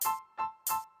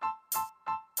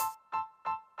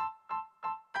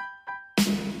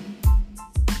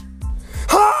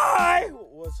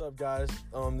up, guys?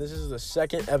 This is the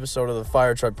second episode of the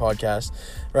Fire Truck Podcast.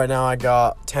 Right now, I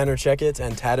got Tanner Checkett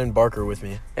and Tadden Barker with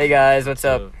me. Hey guys, what's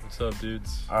up? What's up,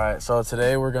 dudes? All right, so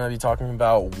today we're gonna be talking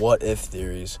about what if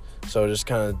theories. So just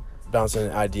kind of bouncing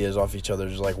ideas off each other,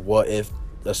 just like what if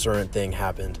a certain thing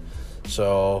happened.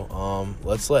 So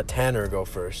let's let Tanner go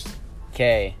first.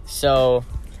 Okay, so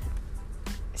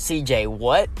CJ,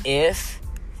 what if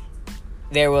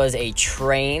there was a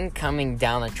train coming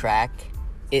down a track?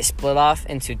 It split off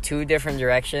into two different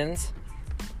directions,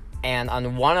 and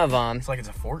on one of them, It's like it's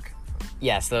a fork.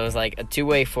 yes, there was like a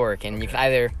two-way fork, and you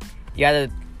had a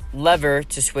lever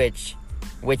to switch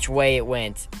which way it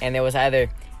went, and there was either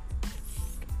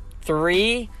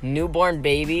 3 newborn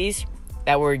babies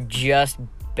that were just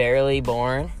barely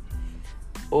born,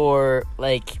 or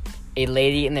like a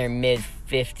lady in their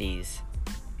mid-50s.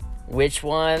 Which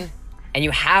one? And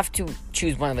you have to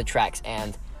choose one of the tracks,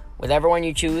 and whatever one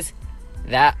you choose,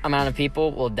 that amount of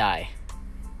people will die.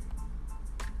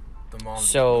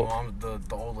 The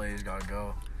old ladies gotta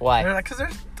go. Why? They're like, cause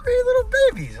there's 3 little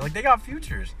babies. Like they got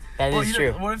futures. That is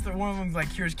true. What if one of them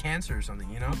like cures cancer or something?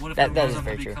 You know? What if That one is of them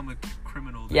very true. become a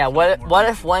criminal? Yeah, what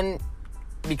if one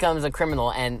becomes a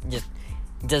criminal and just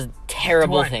does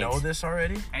terrible Do I things? know this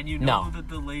already? And you know No. that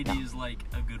the lady is like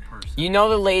a good person. You know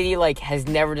the lady like has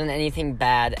never done anything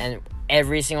bad, and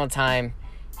every single time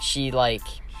she like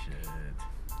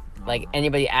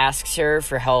anybody asks her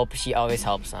for help, she always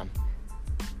helps them.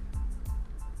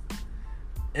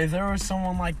 If there was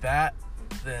someone like that,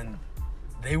 then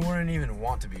they wouldn't even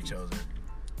want to be chosen.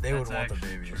 They would want the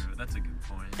babies. True. That's a good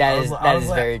point. That is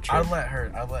very true. I'd let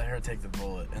her take the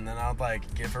bullet, and then I'd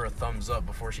like give her a thumbs up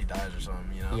before she dies or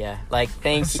something. You know? Yeah, like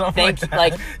thank Something like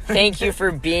that. thank you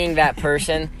for being that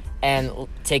person and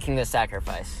taking the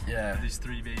sacrifice. Yeah. These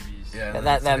 3 babies. Yeah.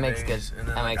 That and then makes babies, good- And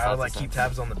then that makes I would lots of keep sense.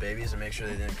 tabs on the babies and make sure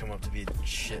they didn't come up to be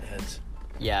shitheads.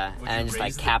 Yeah, Would and you just like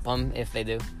raise cap them if they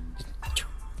do.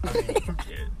 I mean,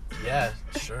 yeah,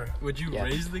 sure. Would you Yeah.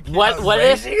 raise the kid? What if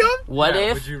Raising 'em? what Yeah,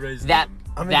 if would you raise that them?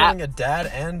 I'm that becoming a dad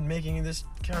and making this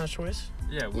kind of choice.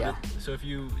 Yeah. Yeah. So if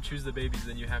you choose the babies,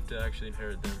 then you have to actually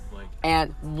inherit them. Like.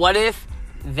 and what if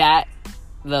that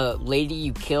the lady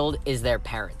you killed is their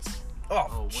parents?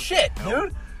 Oh, what shit, the hell?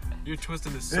 dude! You're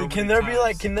twisting this so Can many there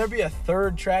times. can there be a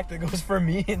third track that goes for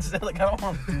me instead? Like I don't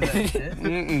want to do that shit.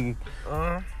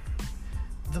 Mm-mm.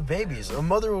 The babies. A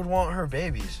mother would want her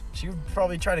babies. She would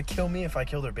probably try to kill me if I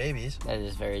killed her babies. That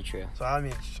is very true. So I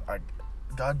mean,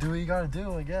 gotta do what you gotta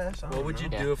do, I guess. What would you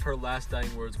Yeah. do if her last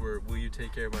dying words were, "Will you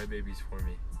take care of my babies for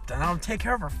me?" Then I'll take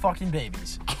care of her fucking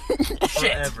babies.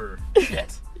 Shit. Forever.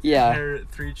 Shit. Yeah. Inherit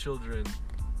 3 children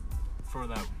for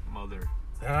that mother.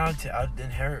 Then I'd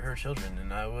inherit her children,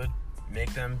 and I would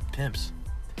make them pimps.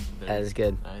 That is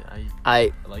good.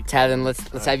 I like Tadden,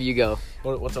 let's have you go.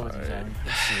 What's up with you, Alright. Tadden?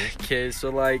 Let's see. Okay, so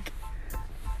like,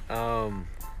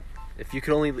 if you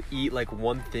could only eat like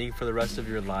one thing for the rest of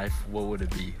your life, what would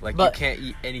it be? Like But- you can't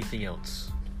eat anything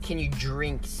else. Can you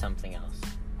drink something else?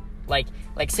 Like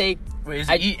say Wait, is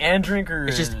I- it eat and drink or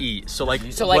It's just eat. So like,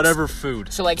 So, like, whatever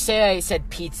food. say I said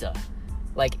pizza.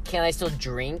 Like, can I still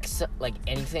drink like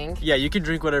anything? Yeah, you can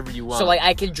drink whatever you want. So like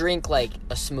I could drink like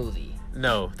a smoothie.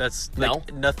 no, that's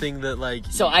like nothing that like.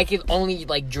 So I could only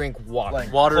like drink water.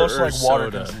 Like water close or to, like, water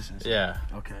soda. consistency. Yeah.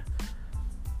 Okay.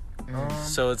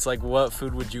 So it's like, what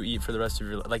food would you eat for the rest of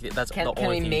your life? Like that's can the we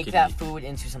only thing make you that can food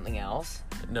into something else?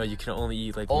 eat. No, you can only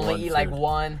eat like Only one eat food. like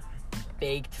one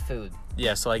baked food.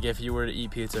 Yeah, so like if you were to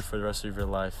eat pizza for the rest of your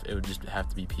life, it would just have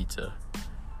to be pizza.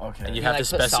 Okay. And You you'd have like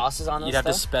to put sauces on You'd those have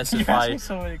to stuff? You asked specify. me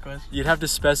so many questions. You'd have to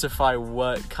specify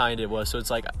what kind it was. So it's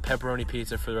like pepperoni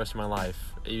pizza for the rest of my life.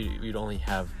 You'd only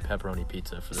have pepperoni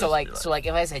pizza for the So rest like of your so life. like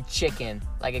if I said chicken,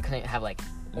 like I couldn't have like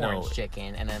No. orange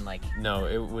chicken and then like No,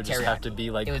 it would just have to teriyaki. be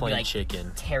like It would be plain like-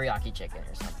 chicken. teriyaki chicken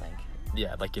or something.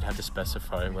 Yeah, like you'd have to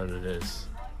specify what it is.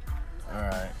 All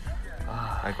right.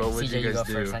 Like what would CJ, you go guys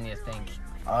do? first. I need to think.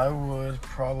 I would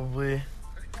probably.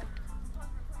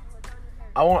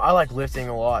 I like lifting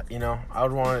a lot, you know. I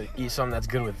would want to eat something that's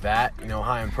good with that, you know,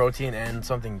 high in protein and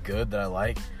something good that I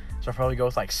like. So I'd probably go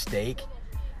with like steak,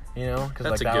 you know, because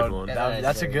That's like a good one.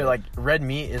 that's a very good good. like red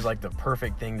meat is like the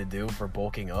perfect thing to do for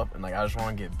bulking up, and like I just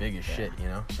want to get big as shit, you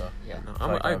know. So Yeah. No, I feel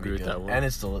like I that would be agree with good. that one. And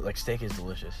it's like steak is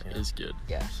delicious. You know? It's good.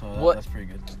 Yeah. So What- that's pretty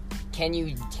good. Can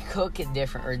you cook it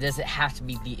different, or does it have to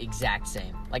be the exact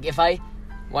same? Like, if I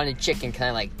wanted chicken, can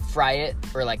I like fry it,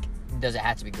 or like does it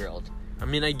have to be grilled? I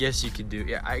mean, I guess you could do.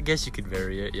 Yeah, I guess you could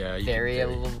vary it. Yeah, you could Vary a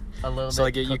little So bit.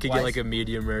 like you could get cook-wise? like a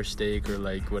medium rare steak or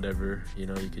like whatever. You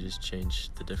know, you could just change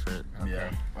the different Okay.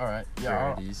 Yeah. All right.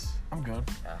 Yeah. varieties. I'm good.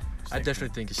 Yeah. I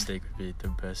definitely think a steak would be the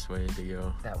best way to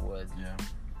go. That would. Yeah.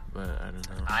 but I don't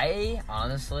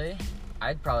know.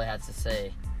 I'd probably have to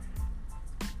say,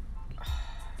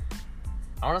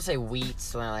 I want to say wheat,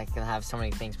 so then I can have so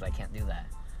many things, but I can't do that.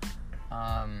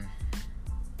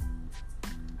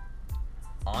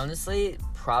 Honestly,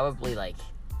 probably like,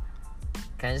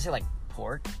 can I just say like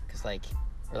pork? Cause like,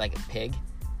 or like a pig,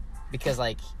 because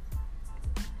like,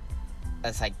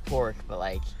 that's like pork, but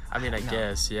like. I mean, I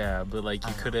guess, yeah, but like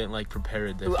you couldn't like prepare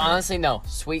it different. Ooh, honestly, no,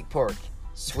 sweet pork.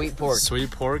 Sweet pork. Sweet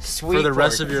pork? Sweet for the pork.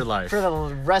 rest of your life. For the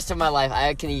rest of my life,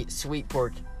 I can eat sweet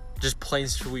pork. Just plain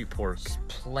sweet pork. Just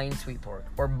plain sweet pork.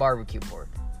 Or barbecue pork.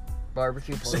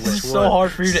 Barbecue pork. It's so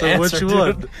hard for you to answer, which dude.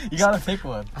 one? You gotta pick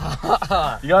one.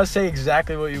 You gotta say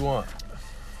exactly what you want.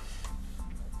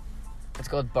 Let's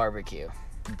go with barbecue.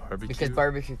 Barbecue? Because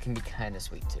barbecue can be kind of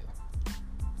sweet, too.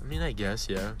 I mean, I guess,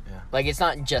 yeah. Like, it's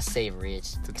not just savory.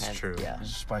 It's That's kind true. Yeah.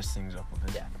 Just spice things up a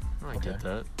bit. Yeah. I get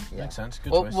that. Yeah. Makes sense.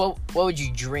 Good What, choice. what would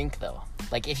you drink, though?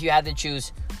 Like, if you had to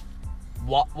choose...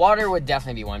 water would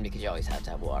definitely be one, because you always have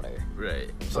to have water. Right.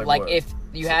 It's But, like like what? if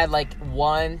you had, like,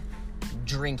 one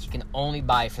drink you can only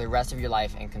buy for the rest of your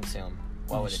life and consume,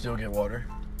 what you would it still get water?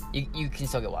 be? You can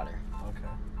still get water.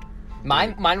 Okay.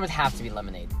 Mine would have to be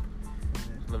lemonade.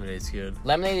 Lemonade's good.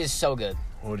 Lemonade is so good.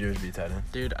 What would yours be, Tadden?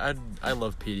 Dude, I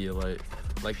love Pedialyte.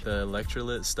 Like the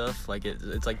electrolyte stuff, like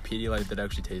it's like Pedialyte that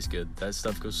actually tastes good. That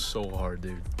stuff goes so hard,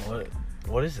 dude.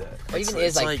 What is that? What even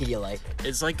is like Pedialyte?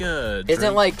 It's like a Isn't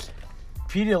drink. like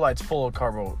Pedialyte's full of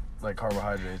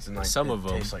carbohydrates and like Some it of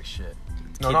them tastes like shit.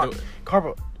 No, Okay, not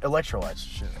the- electrolytes.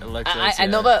 Shit. electrolytes. I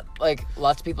know yeah. that like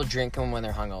lots of people drink them when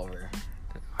they're hungover.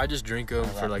 I just drink them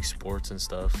love for it. like sports and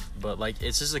stuff. But like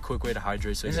it's just a quick way to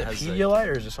hydrate. So Is it has, Pedialyte like,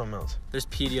 or is it something else? there's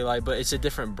Pedialyte, but it's a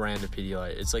different brand of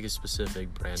Pedialyte. It's like a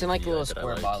specific brand. It's in of like a little Pedialyte that I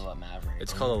square like. bottle of Maverick.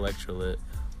 It's called electrolyte.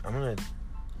 I'm gonna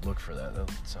look for that. That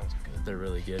sounds good. They're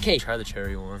really good. 'Kay. Try the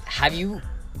cherry one. Have you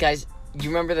guys? You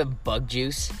remember the bug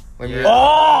juice? When we were-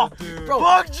 Oh, dude. bro,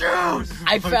 bug juice!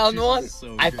 I found juice one. is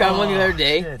so I good. found one the other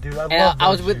day, Shit, dude, I and love I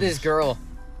was bug with this juice. girl,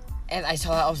 and I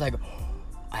saw that. I was like,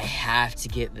 I have to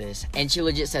get this. And she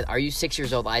legit said, "Are you 6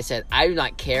 years old?" I said, "I do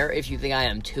not care if you think I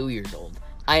am 2 years old.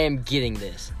 I am getting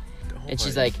this." And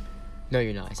she's like, "No,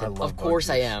 you're not." I said, I love "Of bug course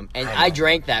I juice. am." And I I love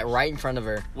drank bug that juice. right in front of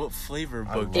her. What flavor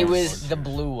I bug love It juice? was bug the juice.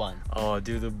 blue one. Oh,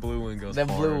 dude, the blue one goes The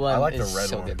hard. blue one I like the is red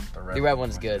so one. good. The The red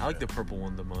one's good. I like the purple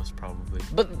one the most, probably.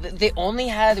 But they only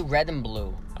had red and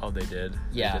blue. Oh, they did.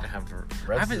 Yeah. They didn't have. I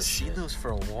Red's haven't the seen shit. those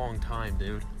for a long time,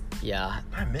 dude. Yeah.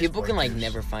 I miss People bug can like juice.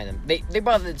 never find them. They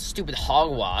brought the stupid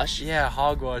hogwash. Yeah,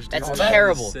 hogwash. Dude. That's Oh,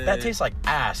 terrible. insane. That tastes like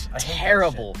ass. I hate that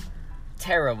Terrible. shit.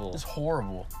 Terrible. It's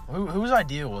horrible. Whose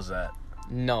idea was that?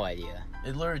 No idea.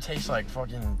 It literally tastes like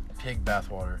fucking pig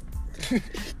bathwater.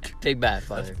 Big bad That's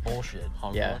father. bullshit.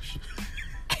 Hogwash.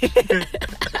 I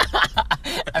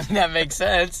mean, that makes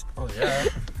sense. Oh yeah.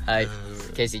 Alright,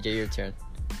 KCJ, your turn.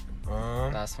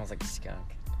 Um. That smells like a skunk.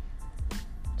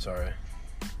 Sorry.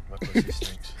 My pussy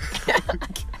stinks.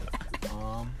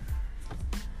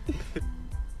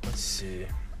 Let's see.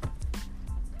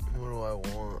 What do I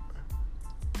want?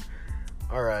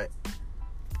 All right.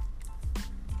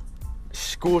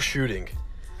 School shooting.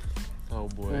 Oh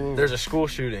boy. Ooh. There's a school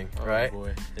shooting, Oh right?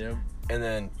 boy. Yep. And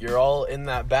then you're all in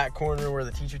that back corner where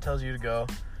the teacher tells you to go.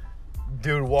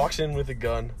 Dude walks in with a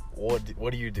gun.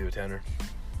 What do you do, Tanner?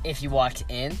 If you walked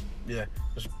in, Yeah.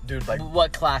 Just, dude, like,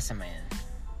 what class am I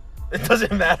in? it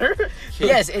doesn't matter.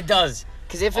 Yes, it does.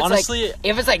 Because if it's Honestly- like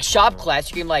if it's like shop class,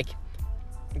 you can like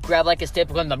grab like a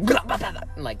staple gun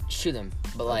and like shoot him.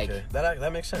 But like, Okay.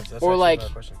 That makes sense. That's Or, actually like- a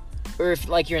valid question. or if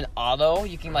like you're in auto,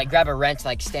 you can like grab a wrench,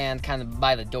 like stand kind of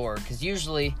by the door. Because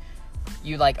usually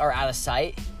you like are out of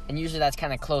sight, and usually that's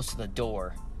kind of close to the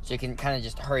door, so you can kind of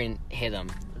just hurry and hit them.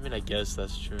 I mean, I guess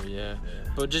that's true. Yeah. Yeah.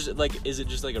 But just like, is it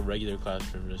just like a regular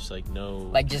classroom? Just like no.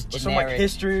 Like just Some generic, like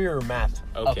history or math.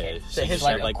 Okay. okay. So Say you just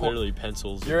history, have like like, literally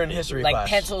pencils. You're and in history like class.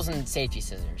 pencils and safety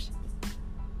scissors.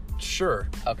 Sure.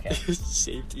 Okay.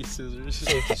 Safety scissors.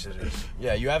 Safety scissors.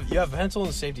 Yeah, you have a pencil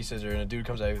and a safety scissor, and a dude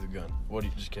comes at you with a gun. What?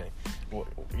 Just kidding.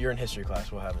 You're in history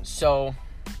class. What happens? So,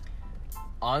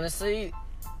 honestly,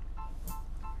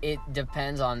 it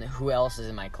depends on who else is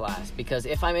in my class. Because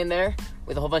if I'm in there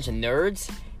with a whole bunch of nerds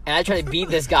and I try to beat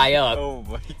this guy up, Oh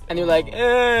my. and they're like,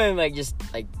 and like just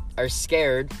like are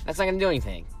scared, that's not gonna do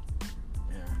anything.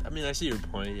 I mean, I see your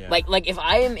point. Yeah. Like if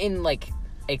I am in like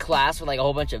a class with like a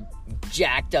whole bunch of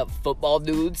jacked up football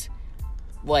dudes,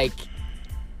 like,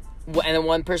 and then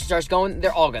one person starts going,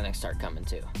 they're all gonna start coming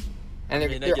too, and I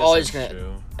mean, I they're guess all that's just gonna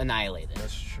true. annihilate it.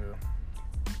 That's true.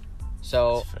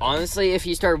 So That's fair. honestly, if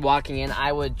he started walking in,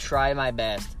 I would try my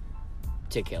best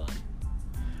to kill him.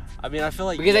 I mean, I feel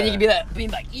like because then you can be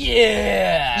like,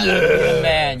 yeah, you're the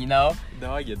man, you know?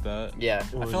 No, I get that. Yeah.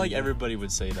 I feel like everybody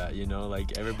would say that, you know,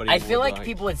 like everybody. I feel like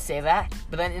people would say that,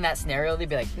 but then in that scenario, they'd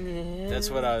be like, That's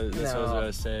what I was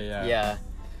gonna say. Yeah. Yeah.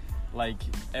 Like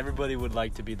everybody would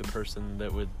like to be the person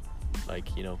that would,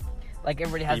 like, you know. Like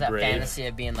everybody has Be that brave. fantasy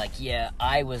of being like, yeah,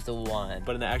 I was the one.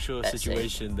 But in the actual That's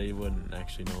situation, they wouldn't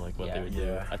actually know like what Yeah. they would do.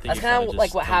 Yeah. I think That's it kind of just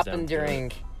like what comes happened down to it.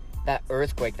 during that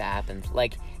earthquake that happened.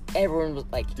 Like everyone was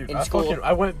like Dude, in school.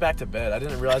 I went back to bed. I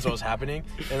didn't realize what was happening,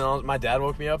 and then my dad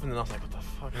woke me up, and then I was like, "What the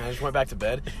fuck?" And I just went back to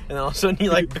bed, and then all of a sudden he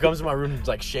like comes in my room and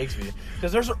like shakes me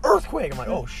because there's an earthquake. I'm like,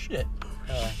 "Oh shit!"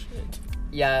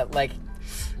 Yeah, like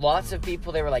lots of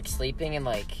people, they were like sleeping and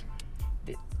like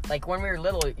when we were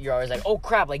little, you're always like, oh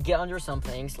crap, like get under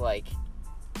something, so, like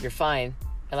you're fine.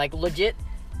 And like legit,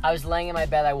 I was laying in my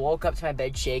bed, I woke up to my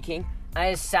bed shaking, and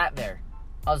I just sat there.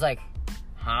 I was like,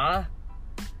 huh?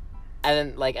 And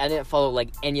then like I didn't follow like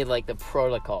any of like the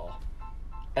protocol.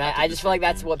 And I just feel like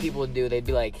that's what people would do. They'd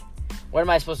be like, what am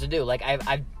I supposed to do? Like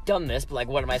I've done this, but like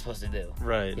what am I supposed to do?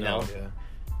 Right. You know? Yeah.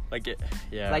 Like it.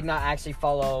 Yeah. Like not actually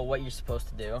follow what you're supposed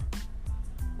to do.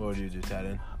 What would you do,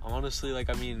 Tadden? Honestly, like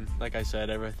I mean, like I said,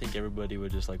 I think everybody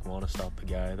would just like want to stop the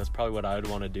guy. That's probably what I would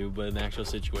want to do. But in the actual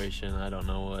situation, I don't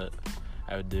know what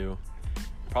I would do.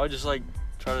 Probably just like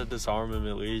try to disarm him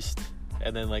at least,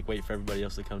 and then like wait for everybody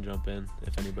else to come jump in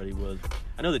if anybody would.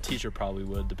 I know the teacher probably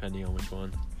would, depending on which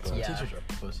one. Well, Yeah. Teachers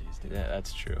are pussies, dude. Yeah,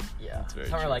 that's true. Yeah. That's very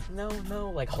Some are true. like, no,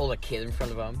 like hold a kid in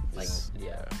front of them. Like,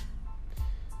 yeah.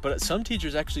 But some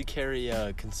teachers actually carry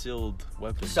concealed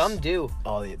weapons. Some do.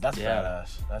 Oh, yeah, that's Yeah.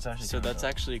 badass. That's actually. So kinda that's dope.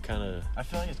 actually kind of. I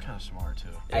feel like it's kind of smart too.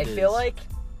 I feel like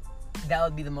that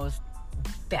would be the most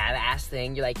badass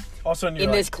thing. You're like Also,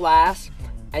 in this class,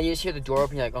 and you just hear the door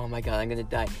open. You're like, oh my god, I'm gonna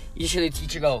die. You just hear the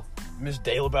teacher go, Miss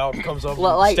Daleabout comes up,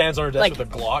 Well, and like- stands on her desk like-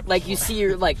 with a Glock. like you see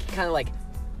her like kind of like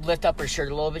lift up her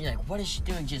shirt a little bit. You're like, what is she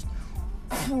doing? Just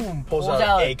boom, pulls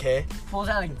out an AK. pulls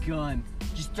out a gun,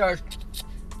 just starts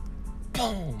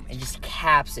boom, and just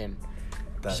caps him.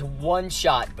 Just one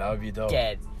shot. That would be dope.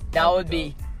 Dead. That That'd would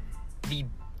be the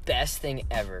best thing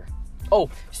ever. Oh,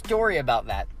 story about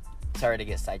that. Sorry to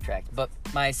get sidetracked, but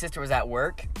my sister was at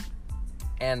work,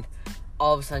 and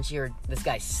all of a sudden she heard this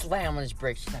guy slam on his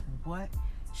brakes. She's like, what?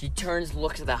 She turns,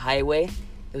 looks at the highway.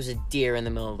 There was a deer in the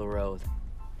middle of the road.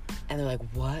 And they're like,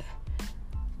 what?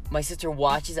 My sister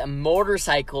watches a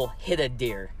motorcycle hit a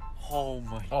deer. Oh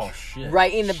my. Oh shit.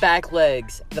 Right in the back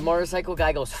legs. The motorcycle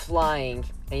guy goes flying,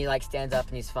 and he like stands up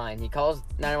and he's fine. He calls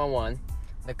 911.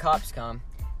 The cops come.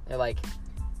 They're like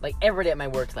everybody at my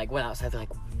work like went outside. They're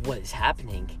like, what is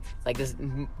happening? Like this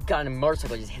guy on a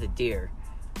motorcycle just hit a deer.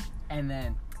 And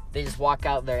then they just walk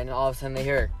out there, and all of a sudden they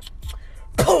hear,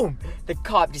 boom! The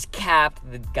cop just capped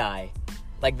the guy.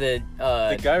 Like the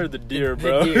guy or the deer, the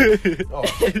bro? deer. Oh,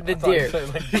 The I thought you deer.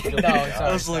 said, like, No, sorry.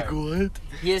 I was like, what?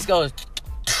 He just goes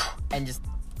and just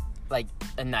like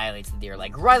annihilates the deer,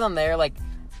 like right on there. Like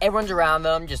everyone's around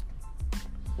them, just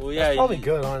Well, That's probably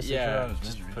good, honestly. Yeah, for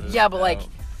just misery. put it yeah. But like,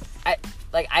 out.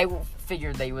 I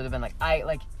figured they would have been like,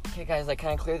 okay, guys, like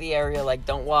kind of clear the area, like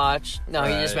don't watch. No,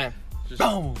 he just Right. went Just,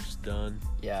 boom. just done.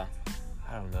 Yeah.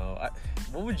 I don't know.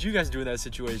 What would you guys do in that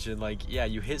situation? Like, yeah,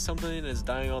 you hit something and it's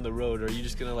dying on the road. Are you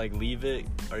just gonna like leave it?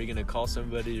 Are you gonna call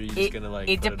somebody? Or are you just gonna like?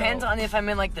 It put depends out? on if I'm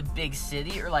in like the big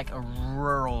city or like a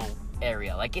rural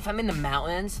area. Like if I'm in the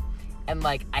mountains and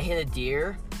like I hit a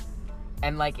deer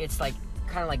and like it's like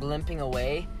kind of like limping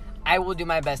away, I will do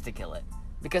my best to kill it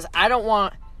because I don't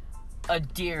want a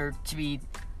deer to be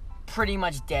pretty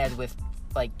much dead with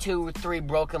like 2 or 3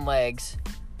 broken legs,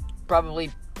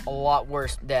 probably a lot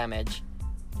worse damage,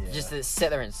 Yeah. just to sit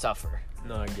there and suffer.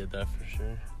 No, I get that for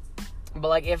sure. But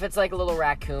like if it's like a little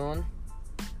raccoon,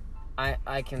 I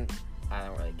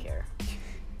don't really care.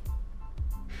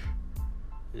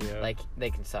 Yeah. Like they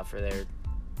can suffer. They're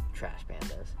trash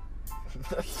pandas.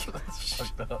 That's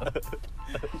fucked up.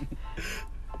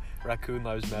 Raccoon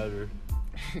lives matter.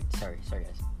 sorry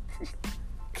guys.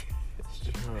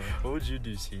 What would you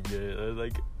do, CJ?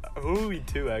 Like, who are we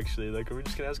to actually? Like, are we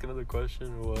just gonna ask another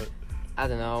question or what? I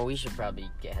don't know. We should probably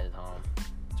get headed home.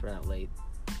 It's running out late.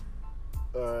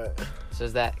 Alright. So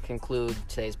does that conclude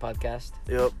today's podcast?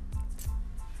 Yep.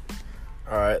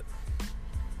 Alright.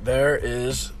 There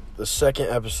is the second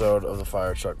episode of the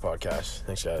Fire Truck Podcast.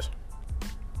 Thanks, guys.